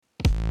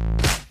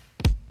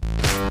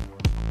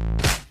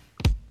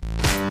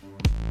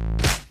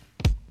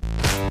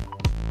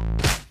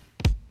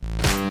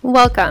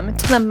Welcome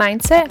to the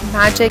Mindset,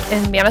 Magic,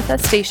 and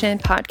Manifestation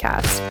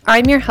podcast.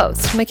 I'm your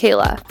host,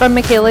 Michaela from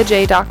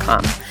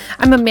MichaelaJ.com.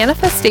 I'm a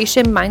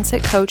manifestation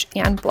mindset coach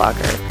and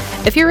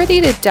blogger. If you're ready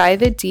to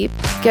dive in deep,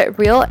 get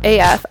real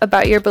AF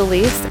about your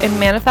beliefs, and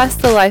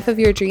manifest the life of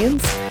your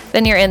dreams,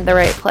 then you're in the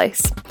right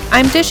place.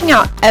 I'm dishing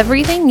out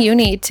everything you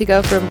need to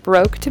go from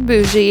broke to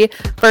bougie,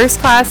 first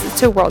class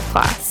to world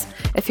class.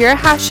 If your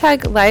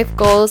 #life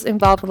goals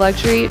involve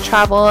luxury,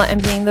 travel,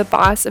 and being the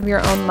boss of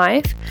your own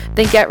life,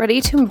 then get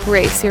ready to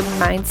embrace your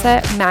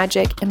mindset,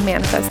 magic, and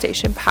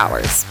manifestation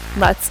powers.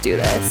 Let's do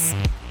this.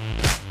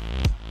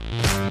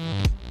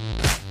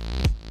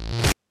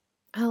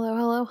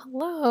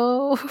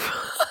 Hello.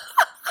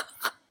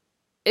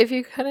 If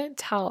you couldn't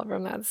tell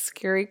from that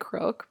scary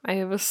croak, I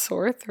have a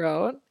sore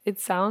throat. It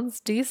sounds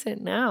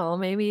decent now.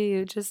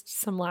 Maybe just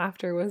some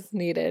laughter was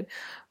needed.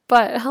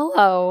 But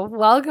hello,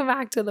 welcome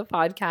back to the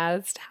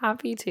podcast.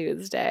 Happy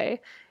Tuesday.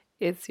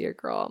 It's your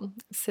girl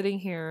sitting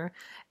here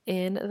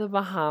in the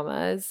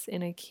Bahamas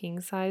in a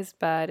king-size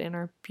bed in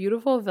our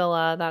beautiful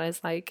villa that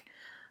is like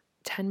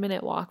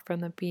 10-minute walk from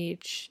the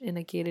beach in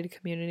a gated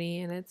community,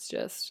 and it's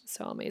just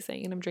so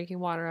amazing. And I'm drinking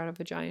water out of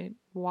a giant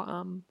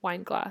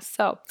wine glass.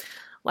 So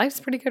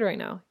life's pretty good right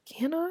now.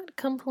 Cannot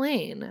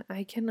complain.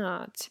 I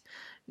cannot.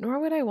 Nor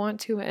would I want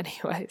to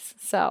anyways.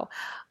 So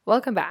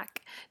welcome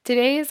back.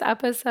 Today's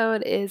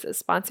episode is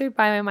sponsored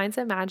by my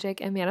Mindset,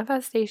 Magic, and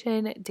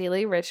Manifestation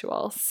Daily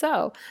Ritual.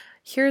 So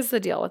here's the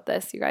deal with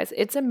this, you guys.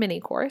 It's a mini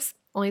course,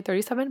 only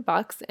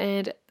 $37.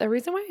 And the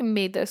reason why I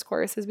made this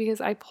course is because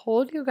I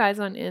polled you guys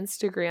on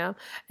Instagram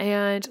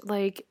and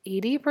like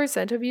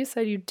 80% of you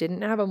said you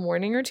didn't have a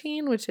morning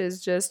routine, which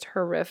is just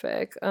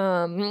horrific.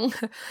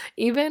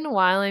 Even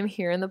while I'm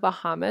here in the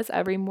Bahamas,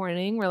 every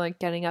morning we're like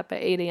getting up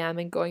at 8 a.m.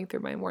 and going through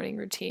my morning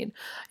routine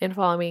and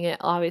following it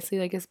obviously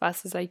like as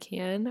best as I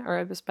can or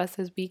as best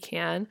as we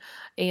can.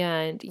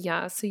 And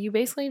yeah, so you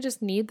basically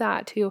just need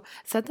that to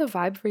set the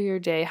vibe for your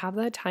day, have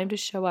that time to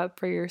show up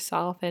for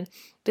yourself and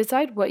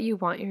decide what you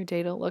want your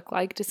day to look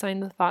like,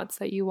 design the thoughts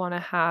that you want to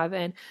have,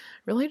 and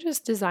really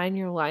just design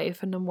your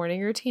life. And the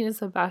morning routine is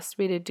the best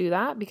way to do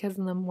that because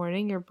in the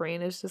morning, your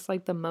brain is just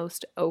like the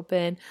most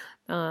open,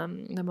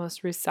 the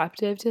most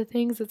receptive to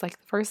things. It's like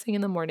the first thing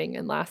in the morning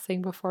and last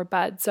thing before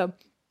bed. So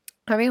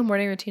having a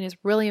morning routine is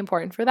really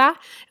important for that.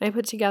 And I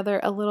put together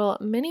a little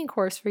mini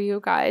course for you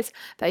guys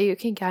that you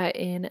can get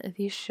in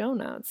the show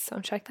notes. So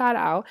check that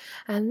out.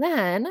 And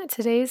then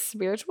today's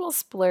spiritual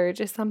splurge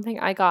is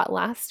something I got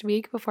last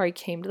week before I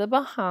came to the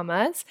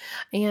Bahamas.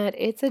 And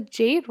it's a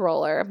jade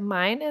roller.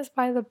 Mine is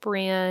by the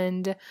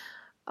brand,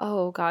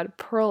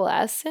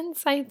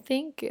 Pearlescence, I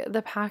think.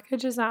 The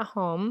package is at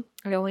home.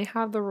 I only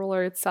have the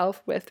roller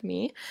itself with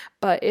me,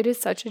 but it is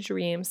such a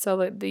dream.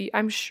 So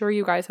I'm sure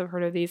you guys have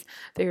heard of these.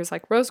 There's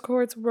like rose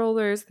quartz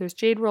rollers, there's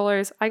jade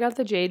rollers. I got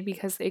the jade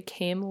because it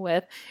came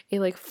with a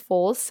like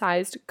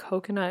full-sized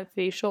coconut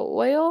facial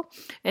oil,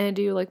 and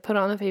you like put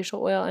on the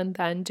facial oil and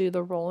then do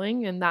the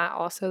rolling, and that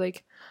also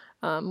like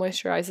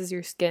moisturizes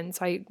your skin.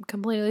 So I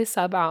completely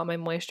sub out my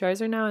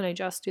moisturizer now and I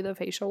just do the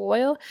facial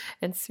oil,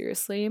 and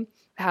seriously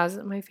has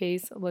my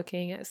face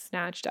looking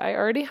snatched. I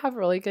already have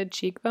really good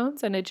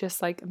cheekbones and it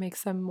just like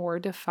makes them more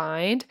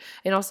defined,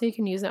 and also you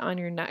can use it on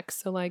your neck,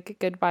 so like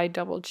goodbye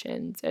double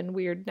chins and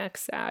weird neck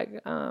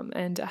sag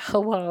and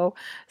hello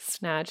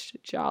snatched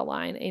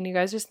jawline. And you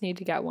guys just need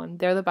to get one.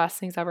 They're the best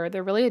things ever.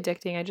 They're really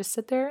addicting. I just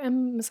sit there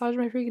and massage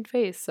my freaking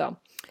face. So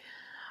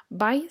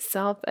buy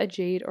yourself a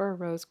jade or a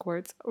rose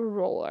quartz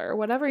roller,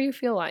 whatever you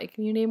feel like.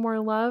 You need more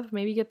love,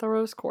 maybe get the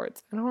rose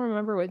quartz. I don't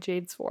remember what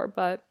jade's for,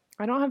 but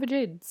I don't have a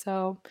jade,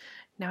 so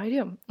now I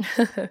do.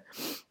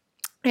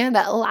 And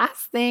that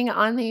last thing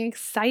on the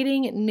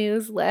exciting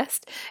news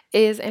list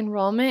is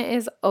enrollment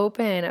is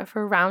open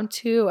for round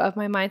 2 of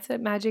my Mindset,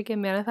 Magic,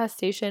 and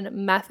Manifestation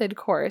Method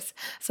course.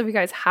 So if you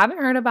guys haven't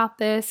heard about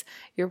this,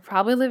 you're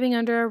probably living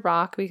under a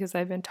rock because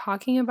I've been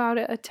talking about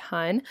it a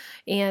ton.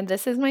 And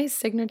this is my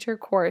signature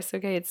course.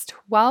 Okay, it's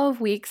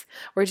 12 weeks.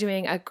 We're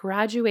doing a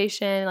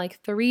graduation,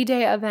 like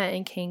 3-day event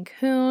in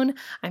Cancun.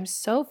 I'm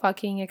so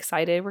fucking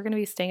excited. We're going to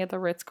be staying at the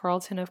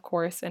Ritz-Carlton, of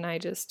course, and I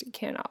just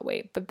cannot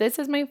wait. But this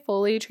is my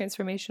fully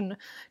transformative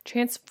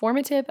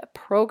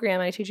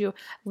program. I teach you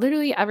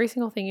literally every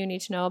single thing you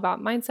need to know about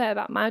mindset,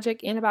 about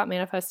magic, and about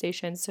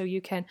manifestation, so you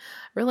can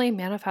really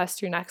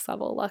manifest your next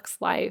level Lux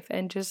life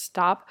and just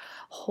stop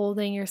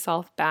holding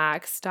yourself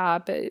back,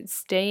 stop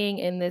staying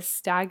in this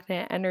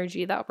stagnant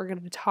energy that we're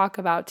going to talk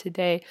about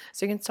today,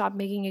 so you can stop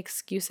making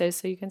excuses,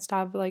 so you can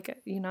stop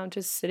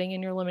just sitting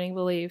in your limiting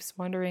beliefs,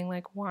 wondering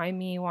like, why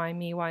me, we're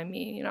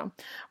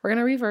going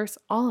to reverse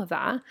all of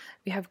that.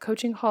 We have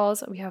coaching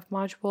calls, we have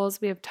modules,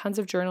 we have tons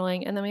of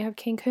journaling, and then we have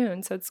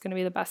Cancun, so it's going to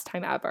be the best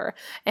time ever.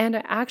 And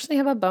I actually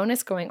have a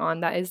bonus going on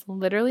that is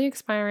literally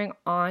expiring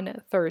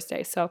on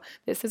Thursday. So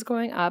this is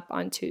going up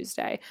on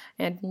Tuesday,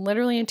 and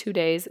literally in 2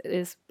 days,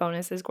 this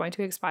bonus is going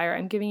to expire.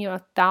 I'm giving you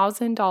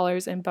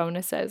 $1,000 in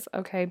bonuses,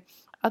 okay?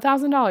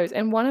 $1,000.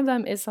 And one of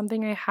them is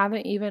something I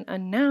haven't even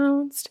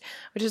announced,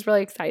 which is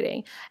really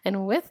exciting.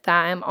 And with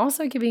that, I'm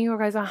also giving you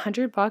guys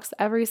 $100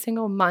 every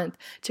single month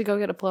to go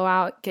get a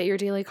blowout, get your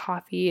daily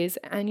coffees,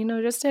 and,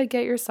 just to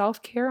get your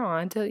self-care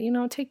on,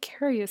 to, take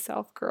care of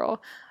yourself,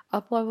 girl.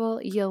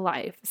 Up-level your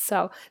life.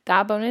 So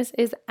that bonus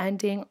is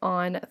ending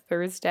on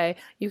Thursday.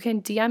 You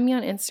can DM me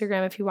on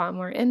Instagram if you want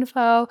more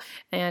info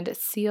and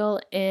seal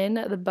in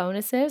the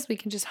bonuses. We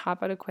can just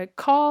hop out a quick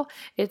call.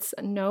 It's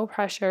no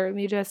pressure.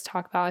 We just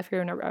talk about if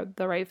you're in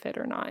the right fit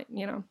or not,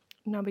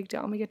 no big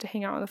deal. We get to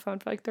hang out on the phone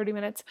for like 30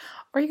 minutes,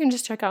 or you can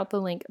just check out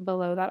the link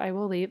below that I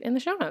will leave in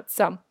the show notes.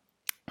 So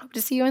hope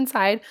to see you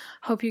inside.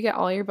 Hope you get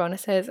all your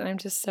bonuses, and I'm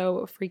just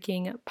so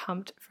freaking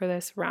pumped for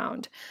this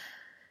round.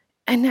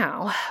 And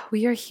now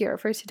we are here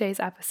for today's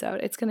episode.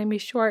 It's going to be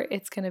short,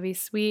 it's going to be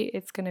sweet,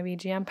 it's going to be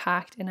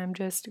jam-packed, and I'm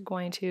just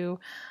going to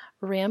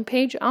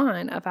rampage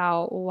on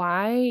about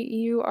why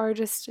you are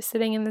just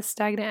sitting in this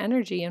stagnant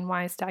energy and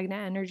why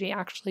stagnant energy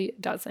actually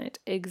doesn't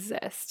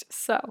exist.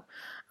 So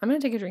I'm going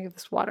to take a drink of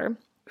this water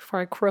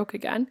before I croak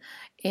again,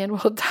 and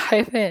we'll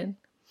dive in.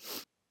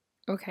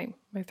 Okay,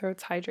 my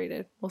throat's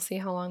hydrated. We'll see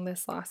how long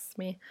this lasts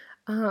me.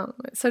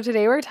 So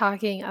today we're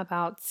talking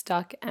about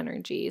stuck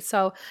energy.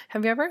 So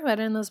have you ever been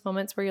in those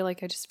moments where you're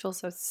like, I just feel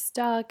so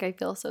stuck, I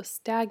feel so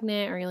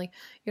stagnant, or you're like,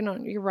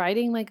 you're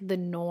riding like the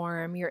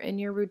norm, you're in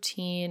your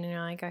routine, and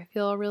you're like, I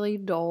feel really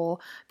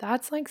dull.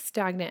 That's like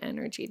stagnant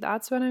energy.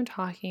 That's what I'm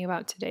talking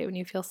about today. When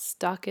you feel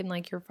stuck in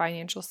like your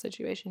financial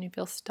situation, you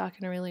feel stuck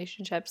in a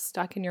relationship,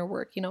 stuck in your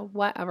work,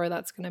 whatever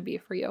that's going to be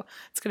for you.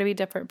 It's going to be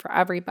different for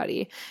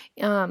everybody.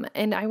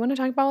 And I want to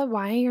talk about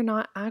why you're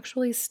not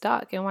actually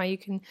stuck and why you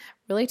can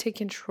really take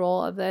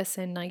control of this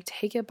and like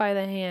take it by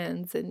the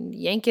hands and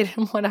yank it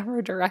in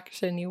whatever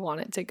direction you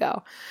want it to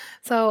go.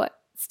 So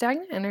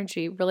stagnant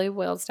energy really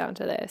boils down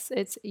to this.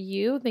 It's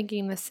you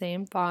thinking the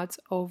same thoughts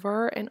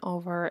over and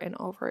over and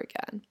over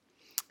again.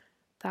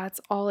 That's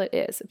all it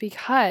is,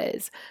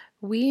 because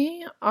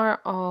we are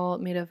all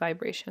made of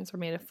vibrations. We're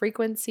made of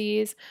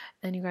frequencies,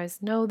 and you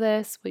guys know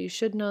this. Well, you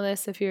should know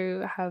this if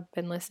you have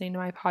been listening to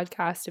my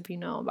podcast, if you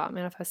know about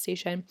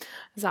manifestation,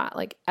 is that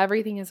like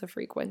everything is a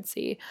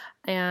frequency,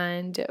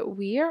 and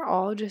we are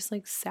all just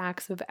like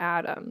sacks of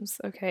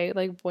atoms, okay?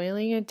 Like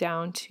boiling it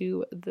down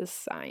to the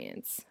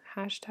science.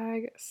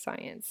 Hashtag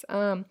science.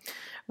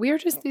 We are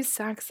just these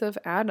sacks of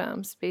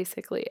atoms,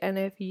 basically. And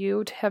if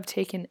you have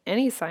taken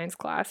any science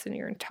class in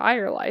your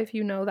entire life,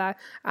 you know that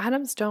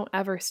atoms don't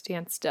ever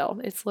stand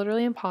still. It's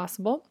literally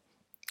impossible.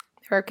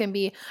 There can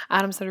be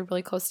atoms that are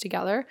really close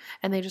together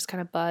and they just kind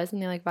of buzz and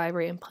they like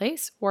vibrate in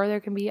place, or there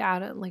can be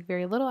like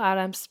very little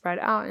atoms spread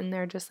out and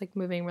they're just like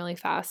moving really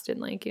fast and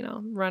like,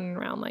 running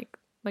around like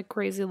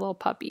crazy little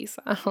puppies.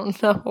 I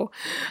don't know.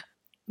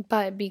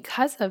 But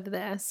because of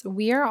this,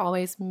 we are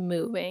always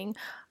moving.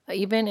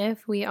 Even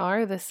if we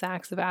are the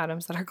sacks of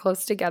atoms that are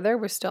close together,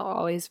 we're still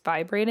always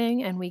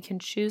vibrating, and we can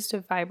choose to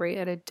vibrate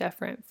at a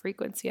different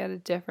frequency, at a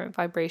different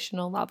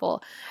vibrational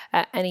level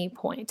at any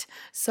point.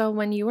 So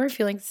when you are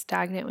feeling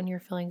stagnant, when you're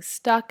feeling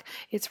stuck,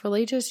 it's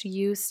really just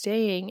you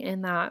staying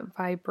in that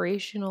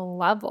vibrational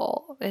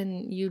level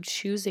and you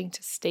choosing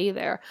to stay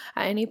there.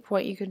 At any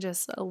point, you can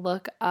just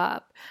look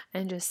up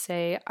and just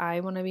say, I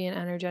want to be an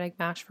energetic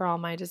match for all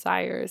my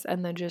desires,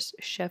 and then just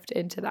shift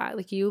into that.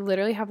 Like, you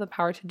literally have the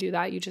power to do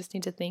that. You just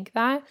need to think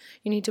that.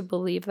 You need to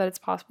believe that it's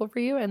possible for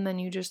you, and then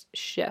you just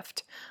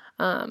shift.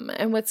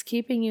 And what's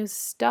keeping you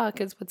stuck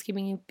what's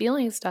keeping you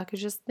feeling stuck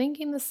is just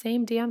thinking the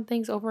same damn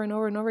things over and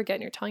over and over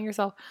again. You're telling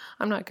yourself,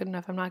 I'm not good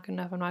enough, I'm not good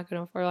enough, I'm not good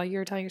enough. Or like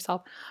you're telling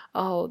yourself,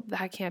 oh,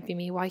 that can't be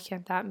me. Why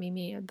can't that be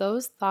me?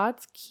 Those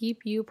thoughts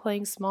keep you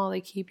playing small.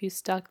 They keep you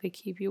stuck. They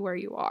keep you where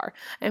you are.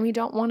 And we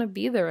don't want to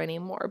be there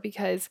anymore,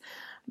 because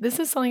this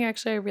is something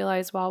actually I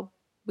realized while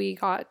we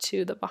got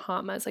to the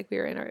Bahamas. Like,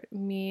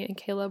 me and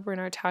Caleb were in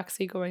our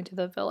taxi going to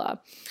the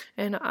villa,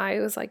 and I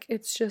was like,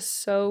 it's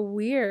just so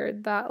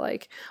weird that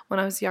like when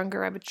I was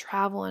younger I would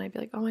travel and I'd be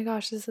like, oh my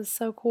gosh, this is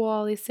so cool,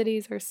 all these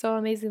cities are so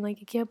amazing, like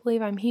I can't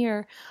believe I'm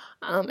here.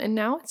 And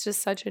now it's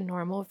just such a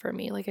normal for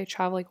me. Like, I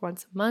travel like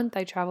once a month,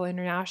 I travel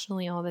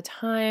internationally all the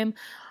time,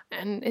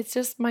 and it's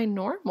just my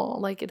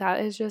normal. Like, that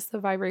is just the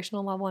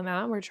vibrational level I'm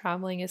at, where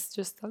traveling is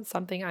just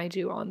something I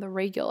do on the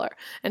regular.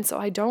 And so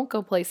I don't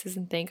go places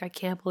and think, I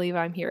can't believe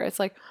I'm here. It's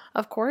like,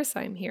 of course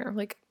I'm here.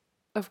 Like,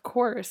 of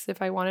course,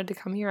 if I wanted to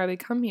come here, I would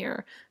come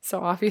here. So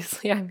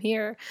obviously I'm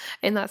here.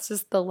 And that's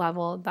just the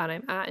level that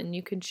I'm at. And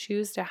you can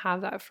choose to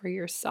have that for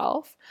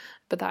yourself,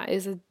 but that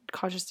is a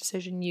conscious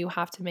decision you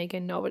have to make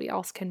and nobody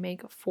else can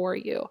make for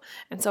you.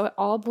 And so it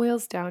all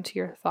boils down to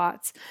your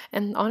thoughts.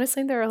 And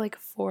honestly, there are like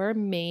 4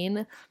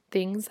 main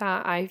things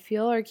that I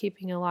feel are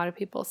keeping a lot of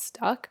people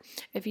stuck.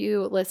 If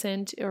you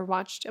listened or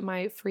watched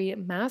my free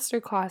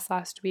masterclass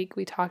last week,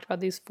 we talked about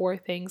these 4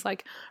 things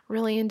like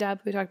really in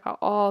depth. We talked about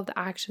all the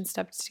action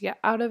steps to get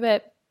out of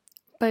it.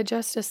 But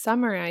just to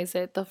summarize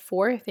it, the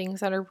four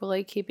things that are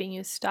really keeping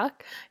you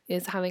stuck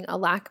is having a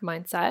lack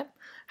mindset,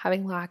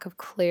 having lack of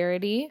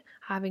clarity,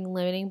 having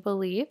limiting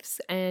beliefs,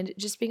 and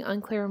just being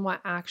unclear on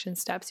what action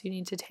steps you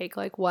need to take,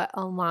 like what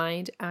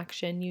aligned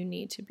action you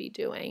need to be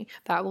doing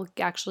that will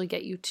actually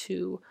get you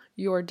to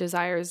your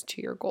desires,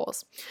 to your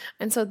goals.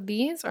 And so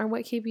these are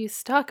what keep you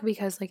stuck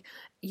because, like,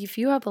 if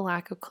you have a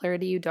lack of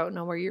clarity, you don't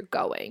know where you're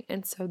going.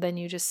 And so then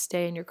you just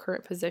stay in your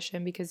current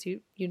position because you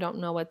don't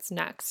know what's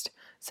next.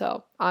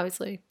 So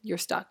obviously you're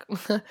stuck.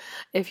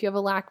 If you have a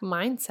lack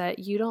mindset,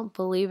 you don't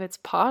believe it's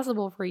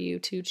possible for you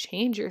to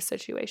change your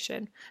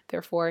situation.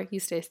 Therefore, you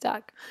stay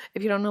stuck.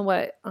 If you don't know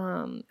what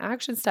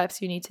action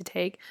steps you need to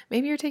take,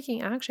 maybe you're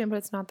taking action, but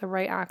it's not the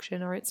right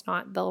action or it's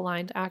not the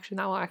aligned action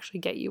that will actually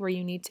get you where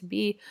you need to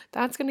be.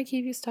 That's going to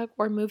keep you stuck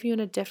or move you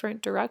in a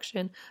different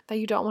direction that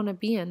you don't want to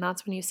be in.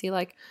 That's when you see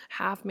like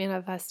half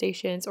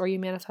manifestations or you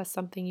manifest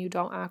something you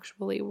don't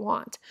actually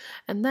want.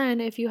 And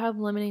then if you have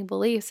limiting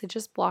beliefs, it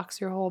just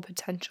blocks your whole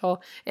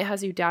potential. It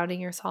has you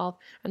doubting yourself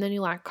and then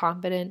you lack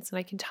confidence. And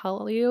I can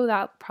tell you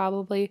that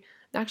probably,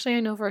 actually, I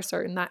know for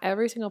certain that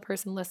every single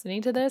person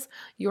listening to this,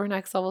 your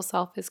next level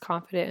self is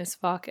confident as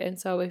fuck. And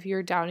so if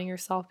you're doubting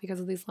yourself because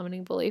of these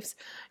limiting beliefs,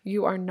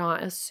 you are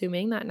not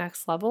assuming that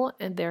next level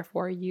and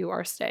therefore you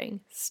are staying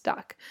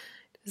stuck.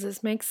 Does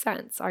this make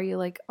sense? Are you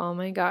like, oh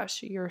my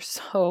gosh, you're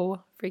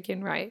so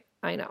freaking right?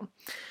 I know.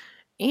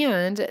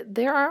 And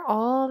there are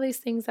all these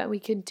things that we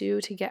can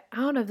do to get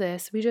out of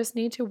this. We just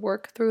need to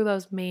work through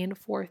those main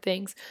four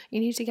things. You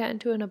need to get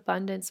into an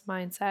abundance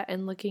mindset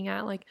and looking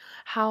at like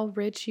how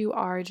rich you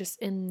are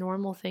just in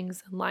normal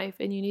things in life.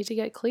 And you need to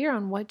get clear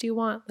on what do you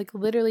want? Like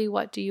literally,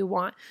 what do you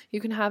want?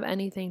 You can have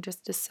anything,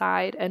 just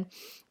decide. And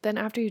then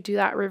after you do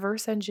that,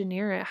 reverse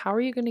engineer it. How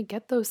are you going to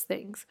get those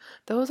things?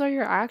 Those are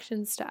your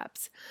action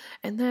steps.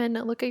 And then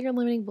look at your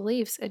limiting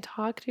beliefs and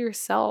talk to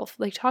yourself.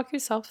 Like talk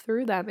yourself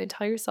through them and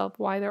tell yourself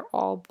why they're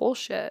all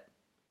bullshit.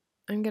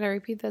 I'm going to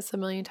repeat this a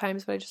million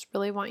times, but I just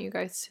really want you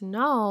guys to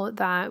know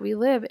that we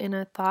live in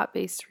a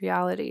thought-based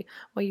reality.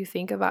 What you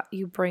think about,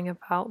 you bring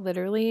about.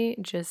 Literally,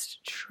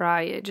 just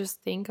try it.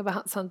 Just think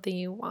about something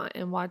you want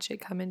and watch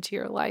it come into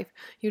your life.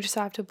 You just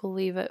have to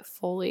believe it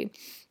fully.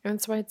 And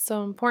that's why it's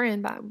so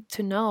important that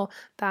to know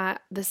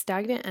that the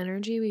stagnant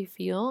energy we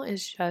feel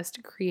is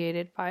just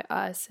created by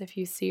us. If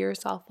you see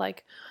yourself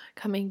like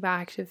coming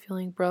back to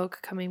feeling broke,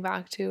 coming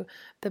back to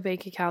the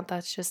bank account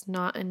that's just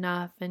not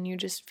enough, and you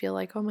just feel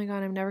like, oh my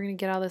God, I'm never going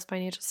to get out of this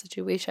financial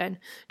situation,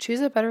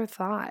 choose a better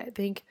thought.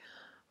 Think,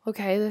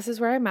 okay, this is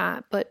where I'm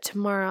at, but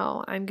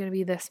tomorrow I'm going to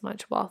be this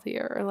much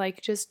wealthier. Or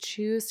like just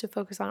choose to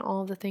focus on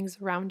all of the things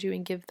around you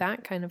and give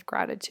that kind of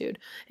gratitude.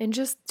 And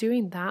just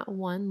doing that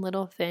one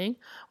little thing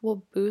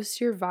will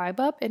boost your vibe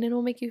up and it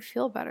will make you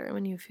feel better. And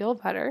when you feel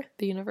better,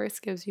 the universe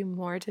gives you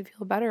more to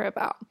feel better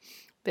about.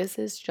 This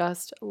is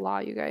just law,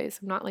 you guys.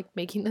 I'm not like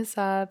making this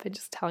up and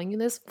just telling you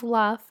this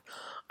fluff.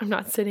 I'm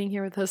not sitting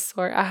here with a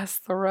sore ass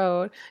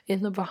throat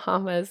in the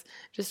Bahamas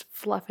just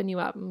fluffing you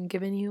up. I'm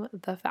giving you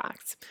the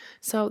facts.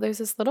 So there's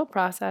this little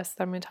process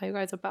that I'm going to tell you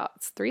guys about.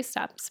 It's 3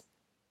 steps.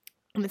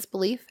 And it's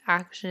belief,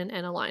 action,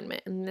 and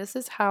alignment. And this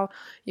is how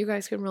you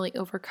guys can really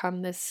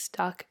overcome this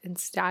stuck and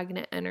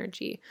stagnant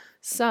energy.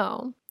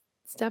 So,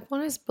 step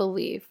 1 is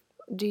belief.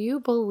 Do you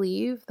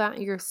believe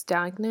that you're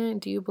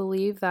stagnant? Do you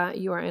believe that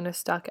you are in a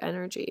stuck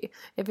energy?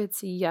 If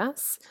it's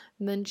yes,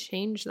 then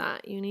change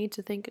that. You need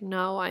to think,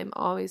 no, I'm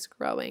always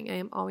growing. I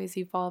am always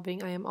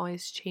evolving. I am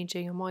always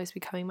changing. I'm always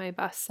becoming my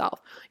best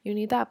self. You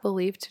need that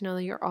belief to know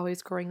that you're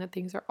always growing, that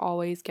things are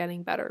always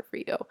getting better for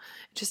you.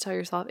 Just tell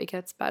yourself it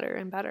gets better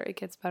and better. It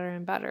gets better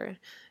and better.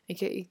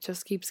 It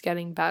just keeps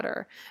getting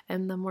better.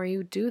 And the more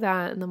you do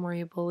that and the more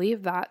you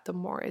believe that, the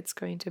more it's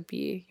going to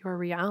be your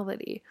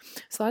reality.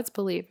 So that's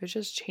belief. It's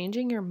just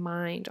changing your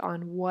mind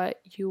on what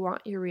you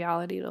want your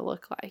reality to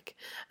look like.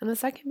 And the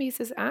second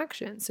piece is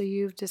action. So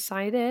you've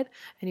decided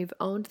and you've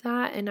owned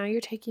that, and now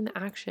you're taking the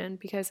action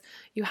because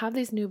you have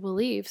these new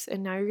beliefs,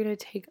 and now you're going to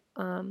take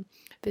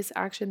this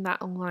action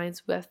that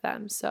aligns with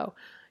them. So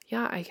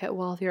yeah, I get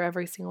wealthier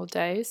every single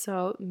day.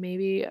 So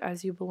maybe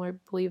as you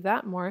believe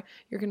that more,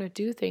 you're going to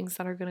do things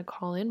that are going to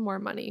call in more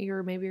money.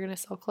 Maybe you're going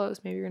to sell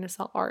clothes. Maybe you're going to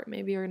sell art.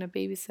 Maybe you're going to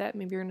babysit.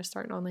 Maybe you're going to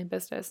start an online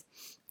business.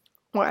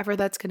 Whatever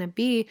that's going to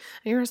be, and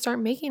you're going to start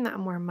making that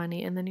more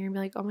money. And then you're going to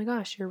be like, oh my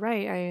gosh, you're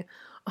right.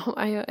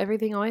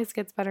 Everything always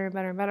gets better and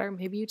better and better.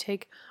 Maybe you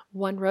take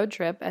 1 road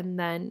trip and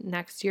then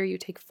next year you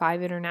take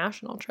 5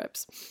 international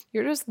trips.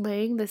 You're just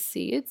laying the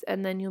seeds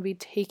and then you'll be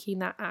taking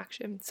that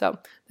action. So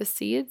the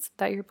seeds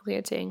that you're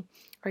planting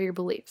are your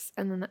beliefs.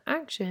 And then the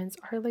actions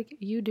are like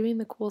you doing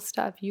the cool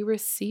stuff, you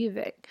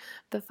receiving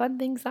the fun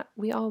things that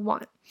we all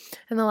want.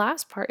 And the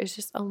last part is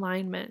just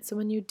alignment. So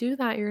when you do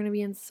that, you're going to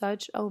be in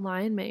such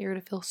alignment. You're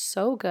going to feel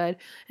so good.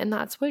 And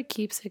that's what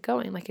keeps it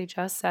going. Like I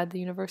just said, the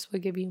universe will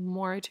give you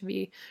more to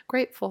be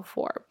grateful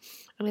for.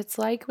 And it's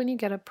like when you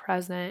get a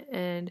present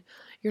and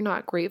you're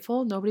not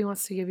grateful, nobody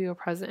wants to give you a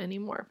present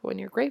anymore. But when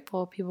you're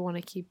grateful, people want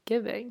to keep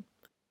giving.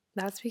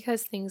 That's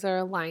because things are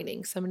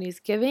aligning. Somebody's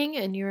giving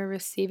and you're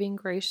receiving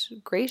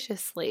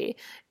graciously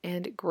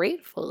and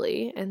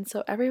gratefully. And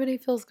so everybody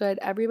feels good.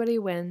 Everybody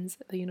wins.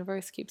 The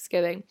universe keeps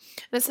giving. And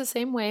it's the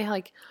same way,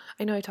 like,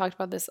 I know I talked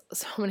about this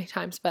so many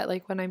times, but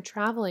like when I'm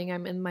traveling,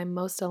 I'm in my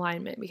most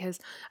alignment because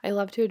I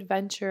love to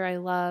adventure. I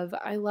love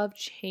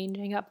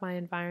changing up my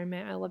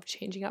environment. I love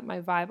changing up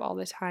my vibe all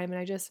the time. And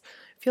I just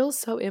feel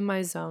so in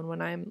my zone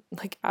when I'm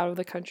like out of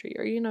the country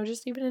or,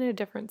 just even in a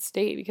different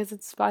state because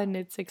it's fun.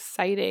 It's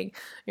exciting.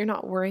 You're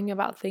not worrying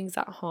about things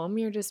at home.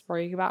 You're just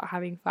worrying about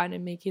having fun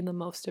and making the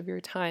most of your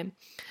time.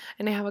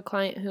 And I have a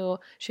client who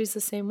she's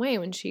the same way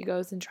when she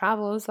goes and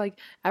travels, like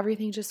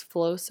everything just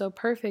flows so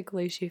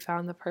perfectly. She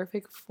found the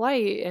perfect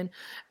flight and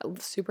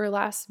super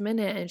last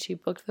minute and she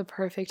booked the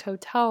perfect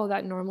hotel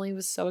that normally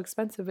was so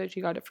expensive, but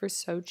she got it for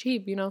so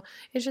cheap.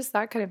 It's just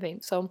that kind of thing.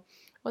 So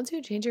once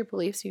you change your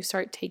beliefs, you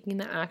start taking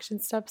the action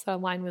steps that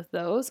align with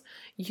those,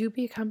 you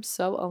become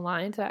so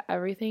aligned that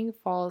everything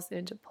falls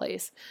into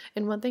place.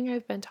 And one thing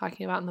I've been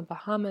talking about in the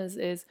Bahamas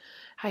is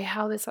I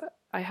have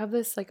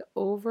this like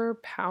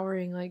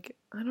overpowering, like,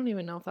 I don't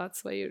even know if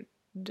that's the way you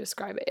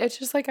describe it. It's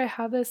just like I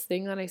have this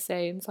thing that I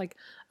say, and it's like,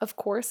 of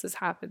course this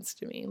happens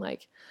to me.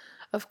 Like,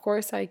 of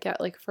course I get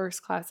like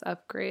first class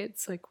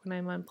upgrades like when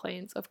I'm on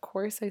planes. Of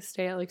course I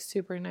stay at like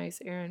super nice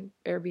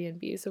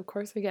Airbnbs. Of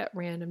course I get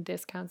random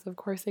discounts. Of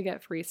course I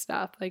get free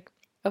stuff. Like,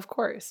 of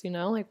course,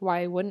 like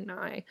why wouldn't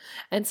I?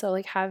 And so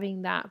like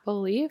having that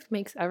belief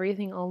makes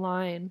everything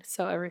align.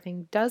 So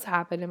everything does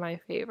happen in my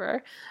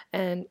favor.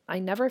 And I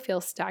never feel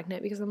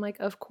stagnant because I'm like,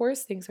 of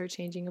course things are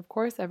changing. Of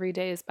course every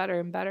day is better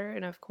and better.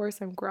 And of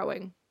course I'm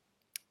growing.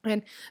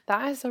 And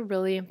that is a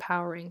really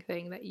empowering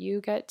thing that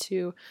you get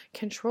to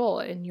control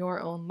in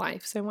your own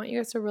life. So I want you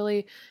guys to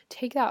really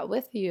take that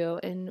with you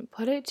and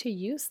put it to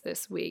use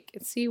this week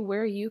and see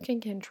where you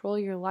can control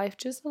your life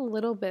just a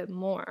little bit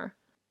more.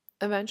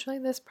 Eventually,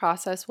 this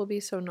process will be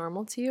so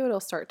normal to you, it'll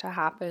start to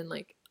happen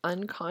like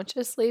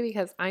unconsciously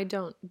because I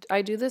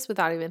do this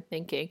without even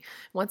thinking.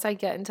 Once I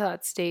get into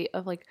that state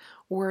of like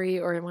worry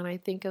or when I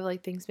think of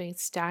like things being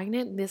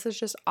stagnant, this is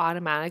just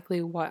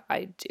automatically what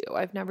I do.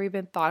 I've never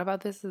even thought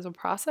about this as a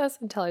process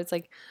until I was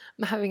like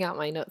having out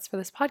my notes for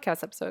this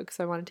podcast episode because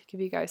I wanted to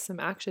give you guys some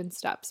action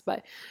steps.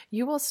 But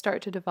you will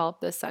start to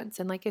develop this sense.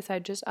 And like I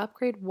said, just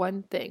upgrade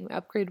one thing,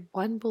 upgrade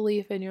one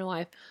belief in your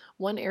life,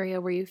 one area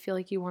where you feel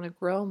like you want to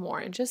grow more,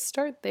 and just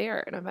start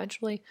there. And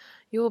eventually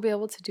you will be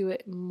able to do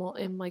it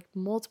in like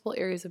multiple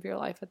areas of your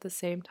life at the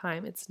same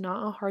time. It's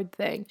not a hard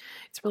thing.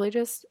 It's really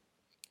just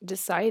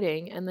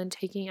deciding and then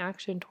taking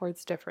action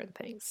towards different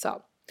things.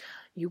 So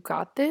you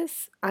got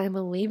this. I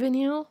believe in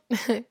you.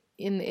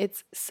 And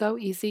it's so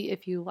easy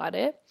if you let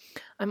it.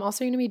 I'm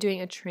also going to be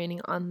doing a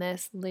training on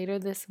this later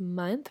this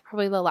month,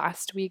 probably the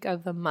last week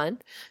of the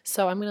month.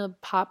 So I'm going to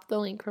pop the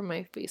link from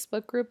my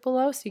Facebook group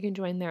below so you can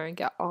join there and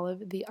get all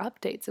of the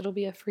updates. It'll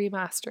be a free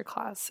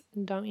masterclass.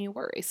 Don't you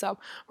worry. So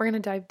we're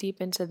going to dive deep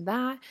into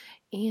that.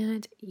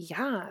 And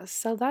yeah,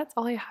 so that's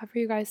all I have for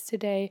you guys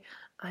today.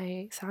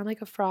 I sound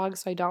like a frog,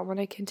 so I don't want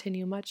to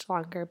continue much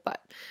longer, but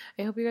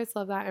I hope you guys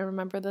love that. And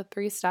remember, the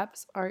 3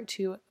 steps are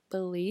to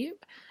believe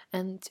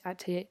and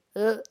to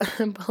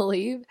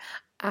believe,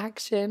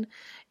 action,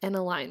 and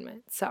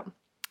alignment. So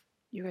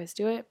you guys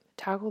do it.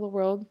 Tackle the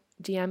world.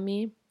 DM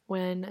me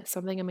when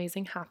something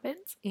amazing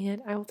happens,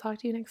 and I will talk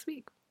to you next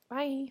week.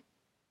 Bye.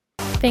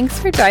 Thanks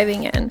for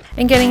diving in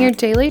and getting your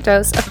daily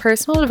dose of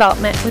personal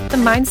development with the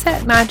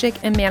Mindset, Magic,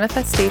 and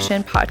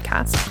Manifestation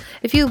podcast.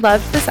 If you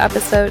loved this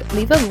episode,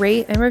 leave a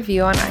rate and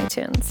review on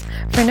iTunes.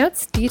 For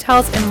notes,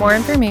 details, and more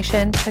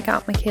information, check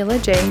out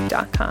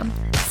michaelaj.com.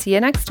 See you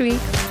next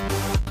week.